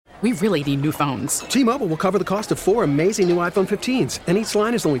We really need new phones. T-Mobile will cover the cost of 4 amazing new iPhone 15s, and each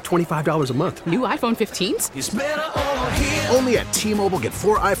line is only $25 a month. New iPhone 15s? It's better over here. Only at T-Mobile, get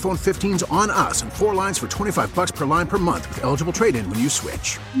 4 iPhone 15s on us and 4 lines for $25 per line per month with eligible trade-in when you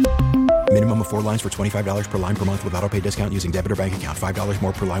switch. Minimum of 4 lines for $25 per line per month with autopay discount using debit or bank account. $5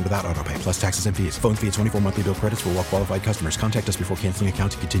 more per line without autopay, plus taxes and fees. Phone fee at 24 monthly bill credits for well-qualified customers. Contact us before canceling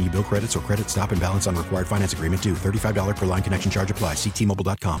account to continue bill credits or credit stop and balance on required finance agreement due. $35 per line connection charge applies. See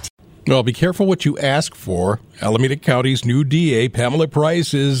T-Mobile.com. Well, be careful what you ask for. Alameda County's new DA, Pamela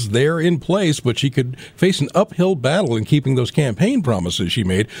Price, is there in place, but she could face an uphill battle in keeping those campaign promises she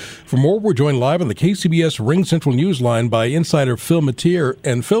made. For more, we're joined live on the KCBS Ring Central Newsline by insider Phil Matier.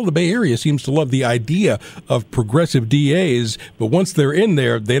 And Phil, the Bay Area seems to love the idea of progressive DAs, but once they're in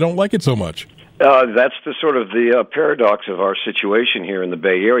there, they don't like it so much. That's the sort of the paradox of our situation here in the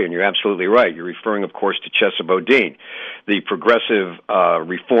Bay Area, and you're absolutely right. You're referring, of course, to Chesa Boudin, the progressive,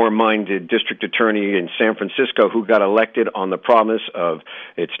 reform-minded district attorney in San Francisco who got elected on the promise of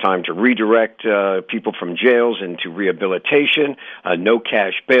it's time to redirect people from jails into rehabilitation. No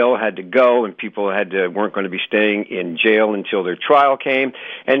cash bail had to go, and people weren't going to be staying in jail until their trial came.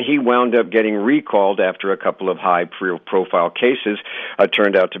 And he wound up getting recalled after a couple of high-profile cases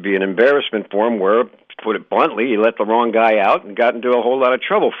turned out to be an embarrassment for him, where, to put it bluntly, he let the wrong guy out and got into a whole lot of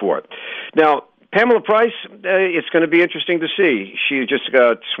trouble for it. Now, Pamela Price, it's going to be interesting to see. She just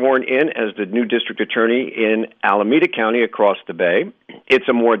got sworn in as the new district attorney in Alameda County across the Bay. It's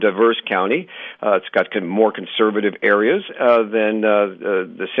a more diverse county. It's got more conservative areas than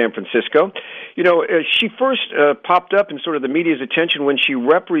the San Francisco. You know, she first popped up in sort of the media's attention when she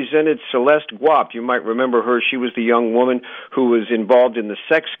represented Celeste Guap. You might remember her. She was the young woman who was involved in the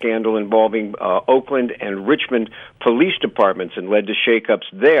sex scandal involving Oakland and Richmond police departments and led to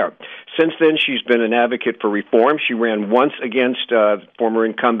shakeups there. Since then, she's been an advocate for reform. She ran once against former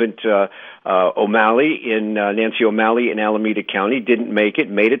incumbent Nancy O'Malley in Alameda County, didn't make it,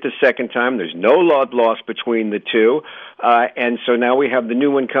 made it the second time. There's no love lost between the two. And so now we have the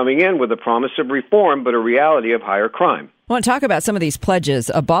new one coming in with a promise of reform, but a reality of higher crime. I want to talk about some of these pledges.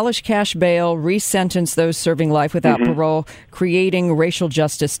 Abolish cash bail, re-sentence those serving life without parole, creating racial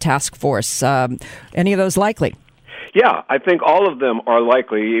justice task force. Any of those likely? Yeah, I think all of them are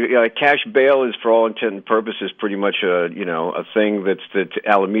likely. Cash bail is, for all intent and purposes, pretty much a thing that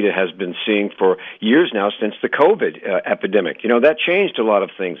Alameda has been seeing for years now, since the COVID epidemic. That changed a lot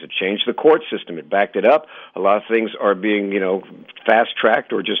of things. It changed the court system. It backed it up. A lot of things are being,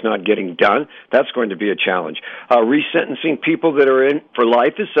 fast-tracked or just not getting done. That's going to be a challenge. Resentencing people that are in for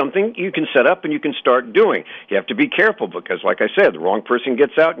life is something you can set up and you can start doing. You have to be careful because, like I said, the wrong person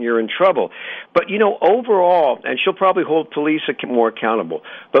gets out and you're in trouble. But, overall, and she'll probably hold police more accountable.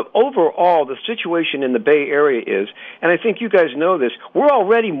 But overall, the situation in the Bay Area is, and I think you guys know this, we're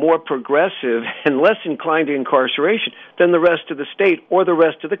already more progressive and less inclined to incarceration than the rest of the state or the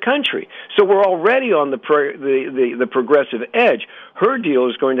rest of the country. So we're already on the progressive edge. Her deal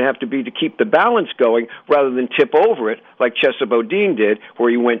is going to have to be to keep the balance going rather than tip over it like Chesa Boudin did,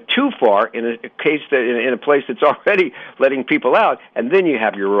 where he went too far in a case that in a place that's already letting people out, and then you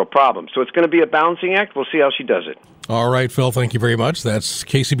have your real problem. So it's going to be a balancing act. We'll see how she does it. All right, Phil, thank you very much. That's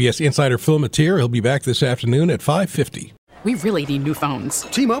KCBS insider Phil Matier. He'll be back this afternoon at 5:50. We really need new phones.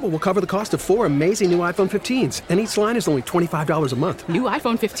 T-Mobile will cover the cost of 4 amazing new iPhone 15s, and each line is only $25 a month. New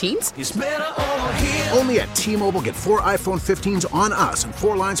iPhone 15s? It's better over here. Only at T-Mobile, get 4 iPhone 15s on us and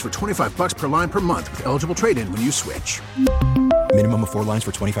 4 lines for $25 per line per month with eligible trade-in when you switch. Minimum of 4 lines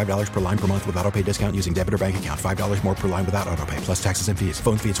for $25 per line per month with autopay discount using debit or bank account. $5 more per line without autopay, plus taxes and fees.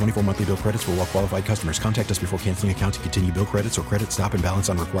 Phone fee at 24 monthly bill credits for well-qualified customers. Contact us before canceling account to continue bill credits or credit stop and balance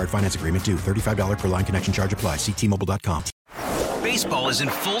on required finance agreement due. $35 per line connection charge applies. See T-Mobile.com. Baseball is in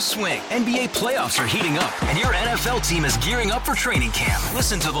full swing. NBA playoffs are heating up, and your NFL team is gearing up for training camp.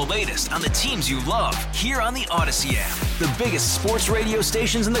 Listen to the latest on the teams you love here on the Odyssey app. The biggest sports radio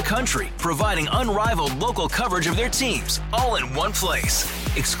stations in the country, providing unrivaled local coverage of their teams, all in one place.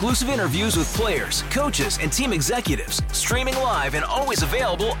 Exclusive interviews with players, coaches, and team executives, streaming live and always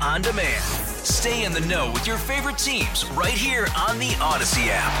available on demand. Stay in the know with your favorite teams right here on the Odyssey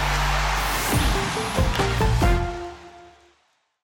app.